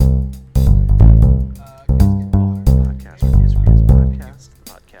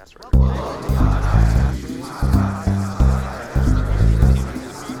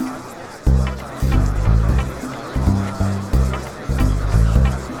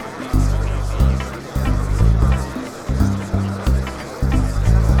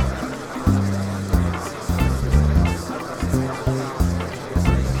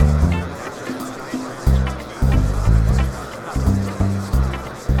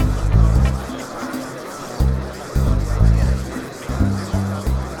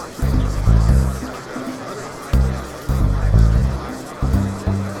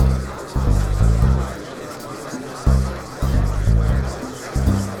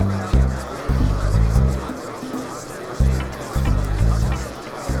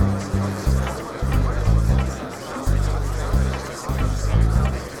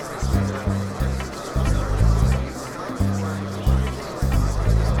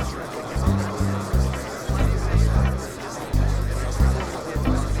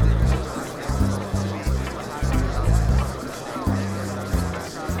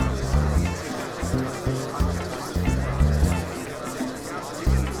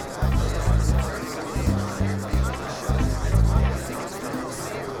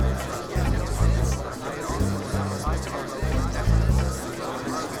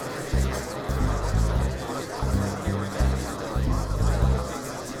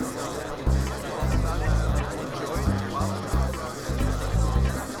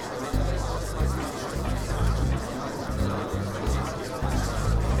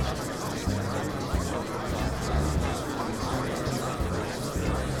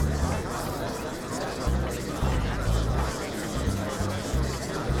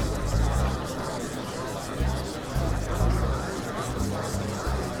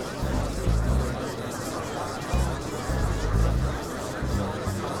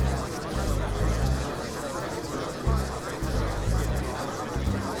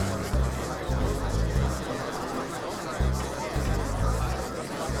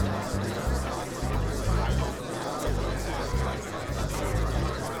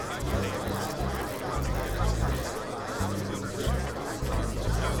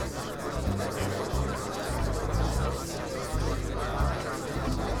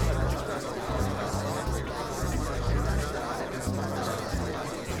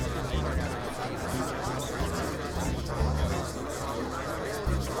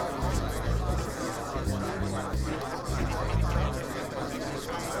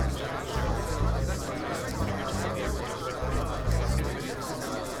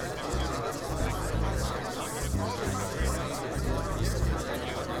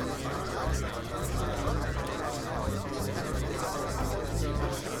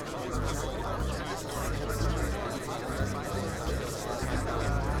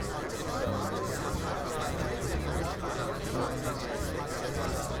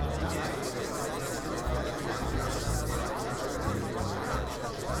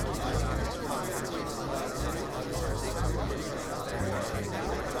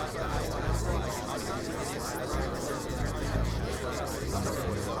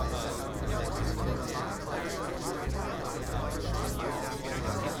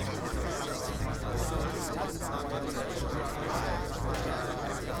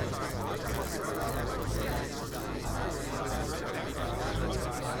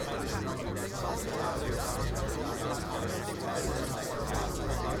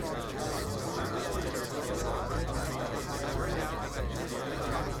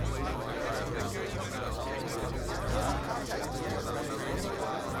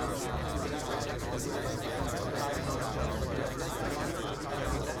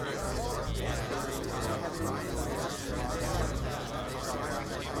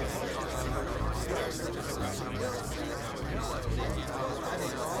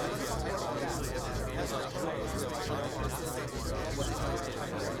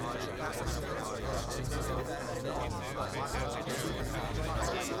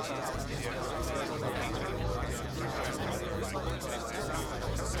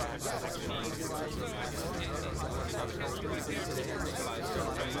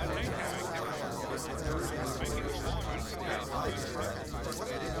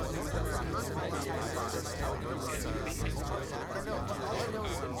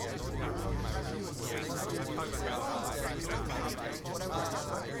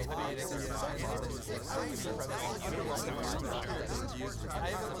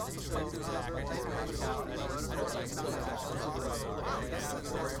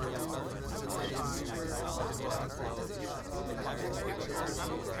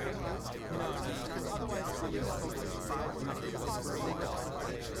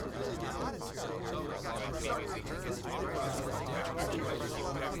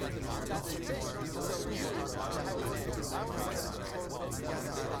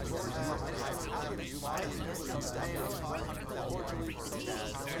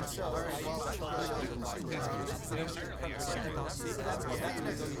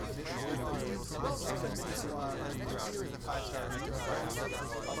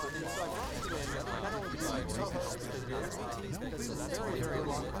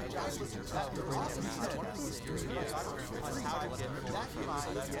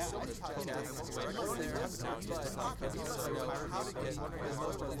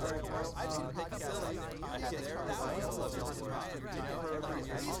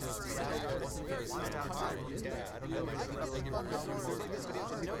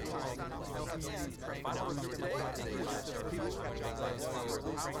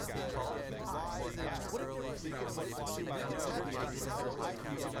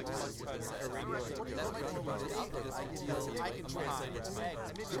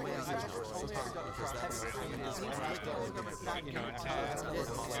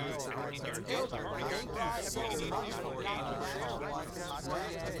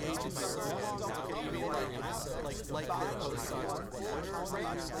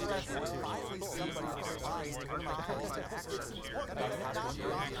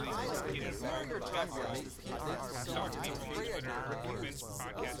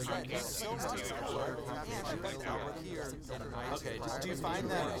Okay, do you find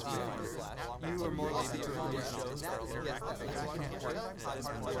that you are more likely to review shows that interact with things that can't work?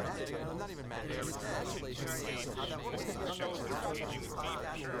 I'm not even mad at you.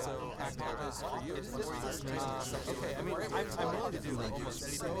 So, activities for you. Okay, I mean, I'm willing to do like almost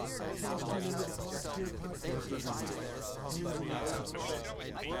anything.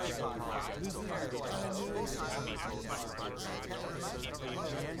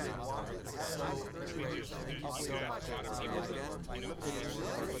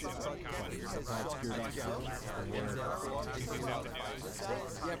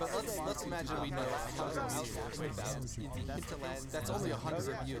 Yeah, but let's imagine we know 100 views. That's only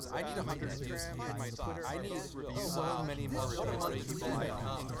 100 views. I need 100 views to hit my thoughts. I need so many more reviews where people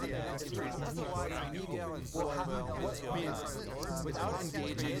without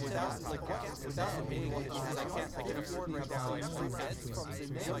engaging, without being because I can afford right now like free beds from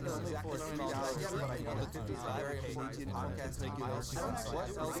so I can only afford $3 but I want the podcast regular. What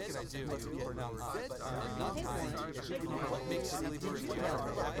else can I do for now? What makes it really worth it?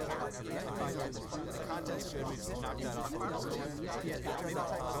 The content should we just knock that off?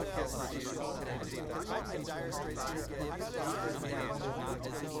 I'm in dire straits here.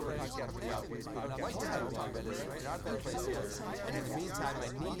 And in the meantime, I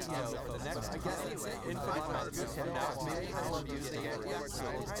need to know the next, I guess, in 5 months from now, maybe how I'm using it.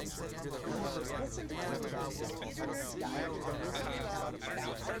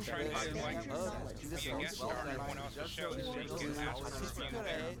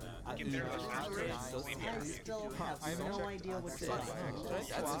 I have no idea what to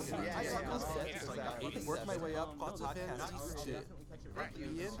Work my way up. Okay.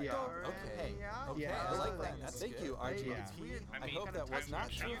 Okay. I like that. Thank you, RGT. I hope that was not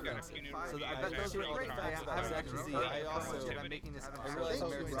too offensive. So I bet those are all the facts that I was actually. I also. I'm making this. I realize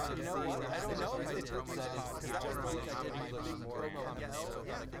Americans should see. I don't know if I did because that was the week I did my big promo on this show.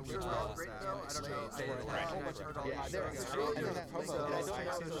 Yeah, I'm sure we're all great though. I don't know. There are a whole bunch of promo. And I don't know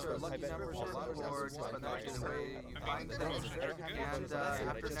if it's a lucky number or just not in the way you find it. And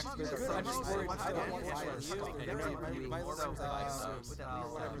after next week, I'm just worried. I don't want to lie on you. My with at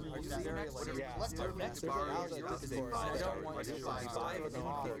least whatever you reviews see there, next like, year. let's Our next review is a I don't want five-star to buy review. five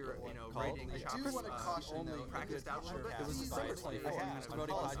in your, rating. I do want to caution though, practice out a little bit. it was December 24th.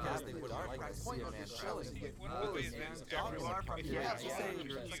 Promoting podcasting would like to see a man traveling.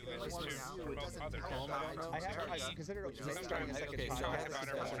 I consider starting a second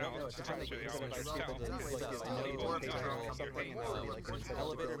podcast. To try to get people to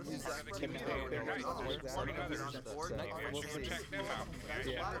Elevator music.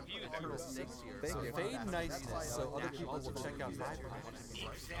 Fade niceness, so other people will check out my podcast.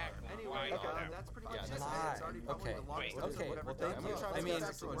 Anyway, that's pretty much it. Okay. Well, thank you. I mean,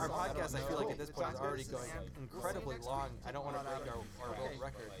 our podcast, I feel like at this point is already going incredibly long. I don't want to break our world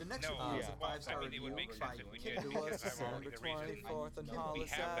record. The next No, one is a well, 5-star I mean, it would review make by sense if we Kid did, Who because Was I've already the reason. 24th and We Hollis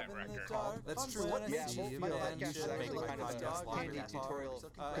have that Ave in the record. dark. That's true. What Yeah, makes well, you my feel podcast that is should make actually my kind of podcast a longer? handy tutorial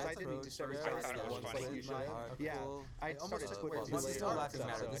because I didn't just start like you should. Yeah, I started to quit too This late. is no laughing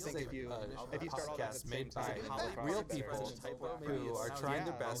matter. So I This is think if you start all that podcast made by by real people who are trying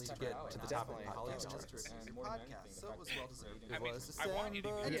their best to get to the top of the podcast charts. podcast, so it was well deserved. I mean, I want you to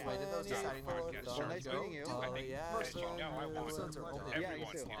be Anyway, the those deciding podcast for Well, nice start. meeting you. I think, as you know, I want Episodes are only- Yeah, you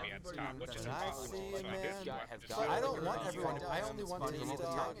everyone too. to be at the top, which is And I impossible. see So a I man. guess you have to decide. I don't want everyone. I only want to be at the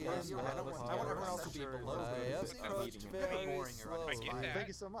top. I want everyone else to be below. I approach very I get that. Thank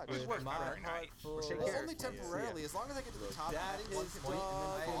you so much. But With my very heart nice. full. Take Well, care. only temporarily. As long as I get to the top That at one is point,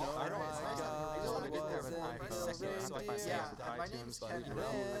 and then dog. I don't. Oh my I God. just want to get there. Was But it second, so I can say Yeah, it. my name's Ken.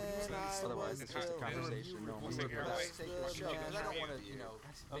 Otherwise, it's just a conversation. No one's Take your way. Because I don't want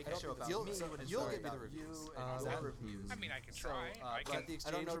to, make a show about me. when it's You'll really give me the about reviews. you and your reviews. I mean, I can So, try. I but can. the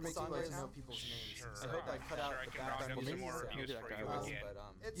I don't exchange know we're the making song right is. now, people's names. Sure. I hope I cut out Sure, I the can round background up some music. more So reviews that for guy you well. again.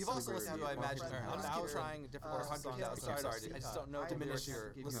 It's You've also super listened to, I review. imagine, I'm now scared. trying different Or songs. Hunter I'm Killer. sorry, I just don't know to diminish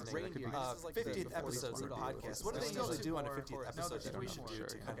your listening. Reindeer. This is like the 50th 40th episodes of the podcast. What do they usually do on a 50th episode that we should do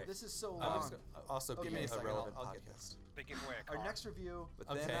to kind of This is so I'm long. just gonna- also give me Okay, a second, relevant I'll get podcast? They give away a car. Our next review.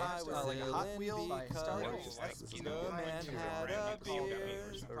 Okay, I was like a Hot Wheel by Star No, Wars. like, you know, The man like, had you know, a random call beard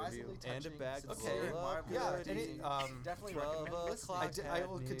papers. Surprisingly and a touching, bag. sincere, Okay, and wildly yeah. entertaining. Definitely 12 recommend listening.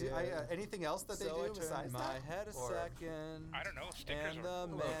 o'clock could do anything else that they So I do turned besides my that? head a Or- second. I don't know. Stickers And are the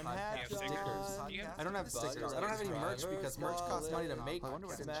cool. man had Yeah, stickers. gone. Yeah. I don't have stickers. I don't have any merch because merch costs money to make. I wonder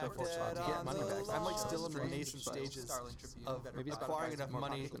what Smack Chef Wolf's dead to get on money the back. I'm like lawn. still in the Strange, nascent but stages Starling Tribune, of better Maybe acquiring enough more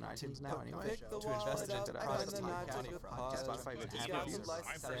money popular than to iTunes now anyway. Pick the to invest wallet into up the and the podcast. night to the pod. Spotify would have Got reviews. license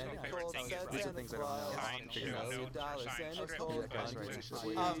My personal and favorite cold thing is sets These are and things I don't know. flies. Signed show $1 million notes, and signed a script, cold but guys it's write just-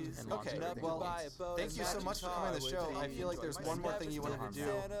 this okay. Buy a boat Thank you so and much for coming on the show. I feel like there's one more thing you wanted to do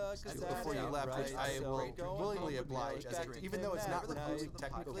before you left, which I will willingly oblige. Even though it's not reviewing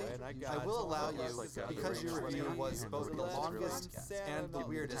technically, I will allow you, because your review was both the longest and the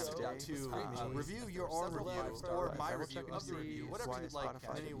weirdest, to review your own review or my review of the review, whatever you'd like.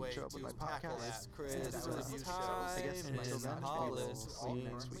 Anyway, to tackle that. Christmas This is a review show. time until in then, Hollis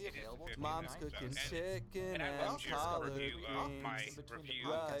Queens. Queens. Mom's cooking chicken And I and loved your collard review of my greens.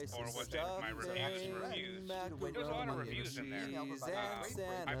 review, Rice or and was it my reviews stuffing, reviews? macaroni There was a lot of and reviews in there. cheese and I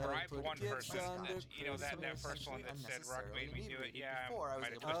Santa bribed put one gifts person, under that first one that said Rock made me do it. Yeah, I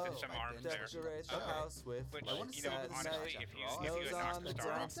might have twisted some arms there. Decorate the house with Which, lights you know, at honestly, night. if you Snows had knocked on the the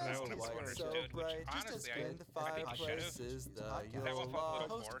star off, ground, I would have white understood. so Which, bright. honestly, In the I think you should fireplace have. is the That will yellow follow log the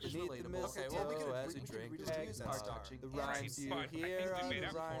course. beneath the Okay, mistletoe well, we could- as we we could drink reviews and eggnog. touching. The And rhymes But you I think hear we are made the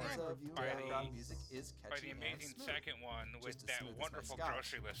up rhymes for it of by the- background music is By catchy the and amazing smooth. second one with Just as that smooth as my wonderful scotch.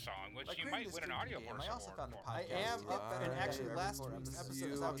 grocery list song, which Like you Green might win an District audio game, verse I also award found the for. I podcast am to get up, better and every actually last more week's episodes.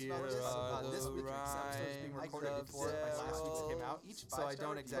 episode I was was this noticing this week's episode is being recorded before last week's came out, so I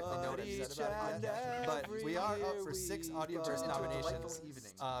don't exactly know what I've said about it yet. But we are up for 6 Audioverse nominations,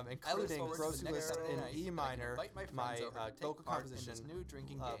 including Grocery List in E minor, my vocal composition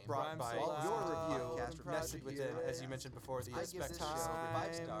brought by your review, nested within, as you mentioned before, the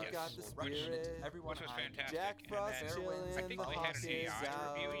Time got the spirit. Everyone Which was behind fantastic. Jack And Frost then chillin', I think the we had an hawk is AI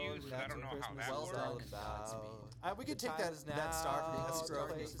out. review used, I don't know how Christmas that is worked. all about. we could take that star from the Escrow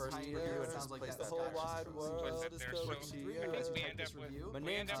from the first review and just place The that whole back. wide world Split is that there, coming so to I you. think we end up with My we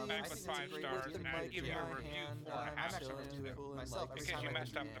name's end up back Steve. with 5 stars, and I give you a review 4.5 I'm stars. actually going to do it myself every Because time you I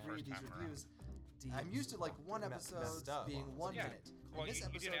messed up the read first these time around. reviews. I'm used to like one episode messed up. being 1 Yeah. minute. Well, this you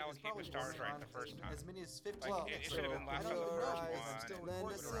episode didn't is allocate the probably stars going right on the first time. as many as 15 Like, minutes. it should have been less on on the your first eyes, one. still and lend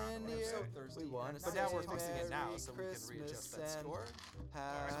put us it around an whatever. ear. So thirsty. We want to But now we're say fixing it now, Merry so we can readjust that Christmas score.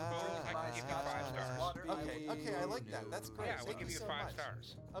 I suppose I can give you 5 stars. Okay, I like that. That's great. Yeah, we'll Thank give you so 5 much. stars.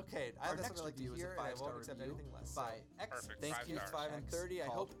 Okay, Our that's next what I like to review is a hear, and I 5-star won't accept review anything less. by X. Perfect. Thank 5 you, stars. 5 and 30. I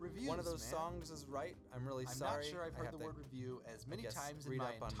Called hope Reviews, one of those man. songs is right. I'm really I'm sorry. not sure I've I heard have the to, word review as many I guess, times in read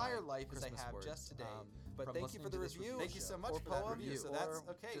my up on entire my life as I Christmas have words. just today. But from thank you listening for the to this review. Thank you so much or for that poem, review. so So that's that's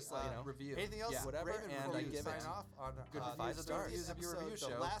okay. Just like you know, review. Anything else? Yeah. whatever, Raymond, and before I you give sign it off on Good five reviews of the stars. reviews of your review the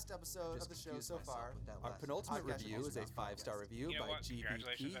show. last episode Just of the show confused so myself far. with that Our last penultimate podcast review is a podcast. 5-star review You know by what?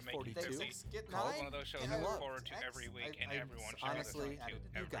 Congratulations on making GBP42 Thanks. Get called One of those shows In I look Love. forward to every week, and everyone should honestly, listen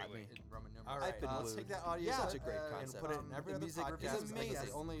to you got every me. week. In Roman numerals. All right, I've been let's glued. take that audio. Such a great and concept. put it in every The other music podcast. is I guess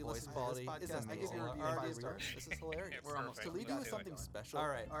amazing. only Voice listen to quality this is podcast. I give amazing. you a review Already 5 is stars. This is hilarious. Yeah, We're almost perfect. Could we done. do something special? All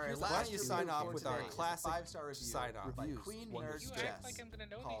right, All right, why last don't you review sign off for with our today is a classic 5-star review sign off? by Reviews, Queen wonders. Nerd You Jess. act like I'm gonna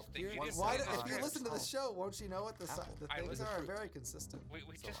know called these things. You didn't Why, say if you that. listen to the show, won't you know what the Apple. the I things listen are to- very consistent. We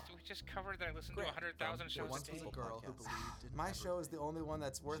just covered that I listened to Grant 100,000 from shows Once a was day. a girl who Podcast. believed in My show is the only one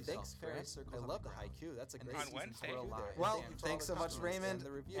that's worth it. Thanks, fairy Grant. circles I on love the the ground. haiku. That's a And great On seasons Wednesday. were alive. Well, Thank you for thanks all so the much, compliments Raymond. and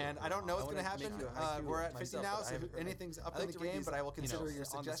the review. And I don't know what's I going to wanna happen. make you a haiku We're at 50 myself, now, but I so haven't- anything's up I in like the to read game, these, but I will you know, consider your on the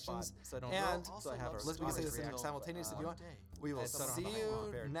spot, suggestions. so I don't And know. So I have a we can say this story. simultaneously if you want. Day. We will As someone see who you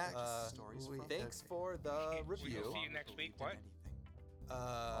prepared next stories week. from Thanks the for the We'll review. see you next week. What?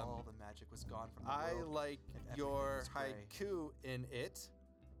 All the magic was gone from the I world. like and your everything was gray. haiku in it.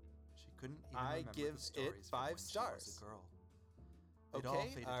 She couldn't even I remember give the stories it from 5 when she was stars. a girl. It all Okay,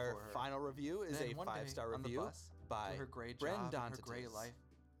 faded our for her. final review is Then a one day, 5-star on the review bus, by to her gray Bren job and her gray Dontatis, life,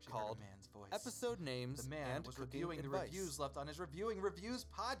 she called heard a man's voice. Episode Names The man and was Cooking reviewing Advice. the reviews left on his Reviewing Reviews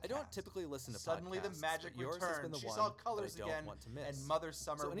podcast. I don't typically listen to Suddenly podcasts, the magic but yours has been returned. the She one saw that colors I don't again, want to miss. and Mother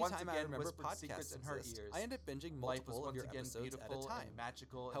Summer So once anytime I again remember whispered secrets podcasts in her exist, ears. I end up binging Life multiple was of once your again episodes beautiful at a time. and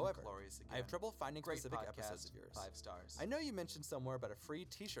magical However, and glorious again. I have trouble finding Great specific podcast, episodes of yours. 5 stars. I know you mentioned somewhere about a free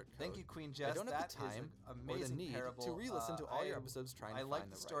T-shirt code. Thank you, Queen I Jess. don't have That the time is an or the amazing need parable. to re-listen to all your I- episodes trying I to like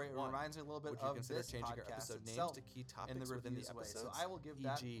find the the story. right It one. reminds me a little bit Would you of consider this changing your podcast episode names itself to key in the topics within the reviews way. episodes? So I will give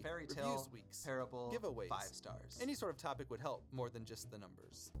that e.g. fairy tale reviews weeks, parable giveaways, 5 stars. Any sort of topic would help more than just the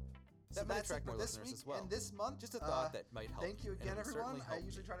numbers. So That might that's it attract for more this listeners week as well. and this month. Just a thought that might help. Thank you and again, it would everyone. certainly I help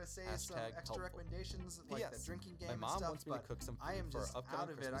usually me. try to say some Hashtag extra helpful. recommendations like P.S. the drinking game My mom and stuff, wants me to but cook some I am food for our just upcoming out of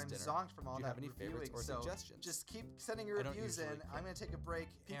it. Christmas I'm dinner. zonked from all Do you that have any favorites reviewing, or so suggestions? just keep sending your I don't reviews usually in. cook. I'm going to take a break,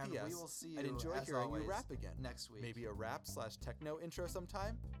 and we PPS, will see you I'd enjoy as hearing always you rap again. next week. Maybe a rap/techno intro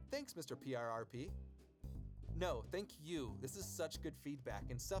sometime? Thanks, Mr. PRRP. No, thank you. This is such good feedback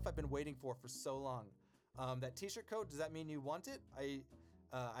and stuff I've been waiting for so long. That T-shirt code, does that mean you want it?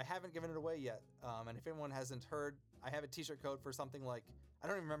 I haven't given it away yet. And if anyone hasn't heard, I have a T-shirt code for something like, I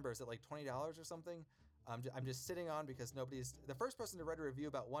don't even remember, is it like $20 or something? I'm just sitting on because the first person to write a review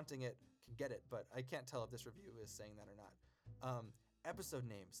about wanting it can get it, but I can't tell if this review is saying that or not. Episode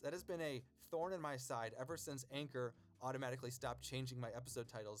names. That has been a thorn in my side ever since Anchor automatically stopped changing my episode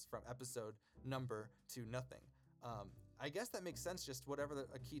titles from episode number to nothing. I guess that makes sense, just whatever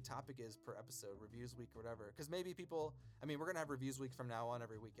a key topic is per episode, reviews week or whatever. Because maybe people, we're going to have reviews week from now on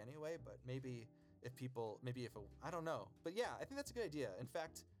every week anyway, but maybe I don't know. But yeah, I think that's a good idea. In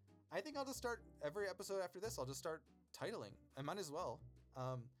fact, I think I'll just start every episode after this. I'll just start titling. I might as well.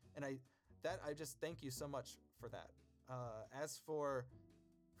 I just thank you so much for that. As for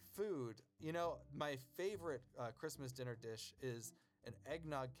food, my favorite Christmas dinner dish is an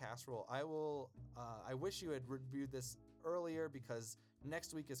eggnog casserole. I wish you had reviewed this earlier because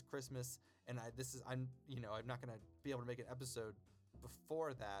next week is Christmas, and I'm not gonna be able to make an episode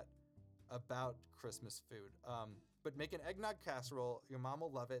before that about Christmas food. But make an eggnog casserole. Your mom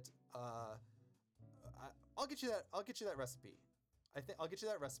will love it. I'll get you that recipe. I'll get you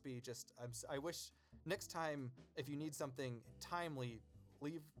that recipe. I wish next time if you need something timely,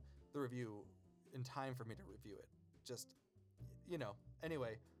 leave the review in time for me to review it.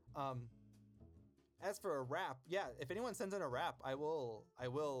 Anyway. As for a rap, yeah, if anyone sends in a rap, I will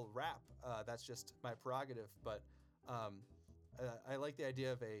rap. That's just my prerogative. But I like the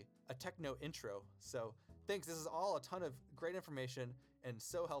idea of a techno intro. So thanks. This is all a ton of great information and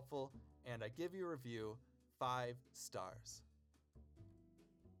so helpful. And I give you a review 5 stars.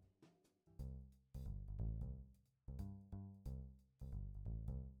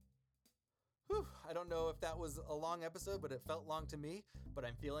 Whew, I don't know if that was a long episode, but it felt long to me. But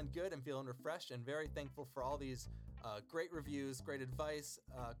I'm feeling good, I'm feeling refreshed, and very thankful for all these great reviews, great advice,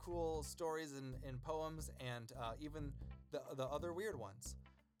 cool stories and poems, and even the other weird ones.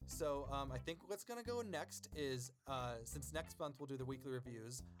 So I think what's going to go next is, since next month we'll do the weekly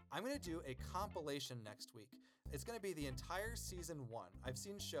reviews, I'm going to do a compilation next week. It's going to be the entire season 1. I've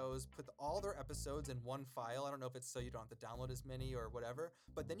seen shows put all their episodes in one file. I don't know if it's so you don't have to download as many or whatever,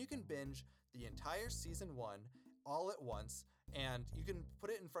 but then you can binge the entire season 1 all at once, and you can put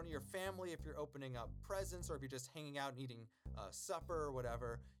it in front of your family if you're opening up presents or if you're just hanging out and eating supper or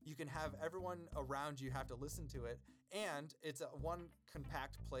whatever. You can have everyone around you have to listen to it, and it's a one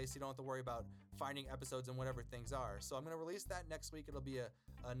compact place. You don't have to worry about finding episodes and whatever things are. So I'm going to release that next week. It'll be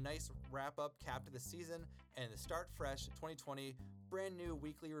a nice wrap-up cap to the season and the start fresh 2020, brand new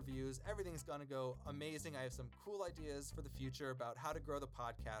weekly reviews. Everything's going to go amazing. I have some cool ideas for the future about how to grow the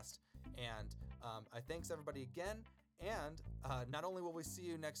podcast, and I thanks everybody again. And not only will we see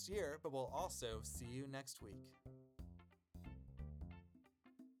you next year, but we'll also see you next week.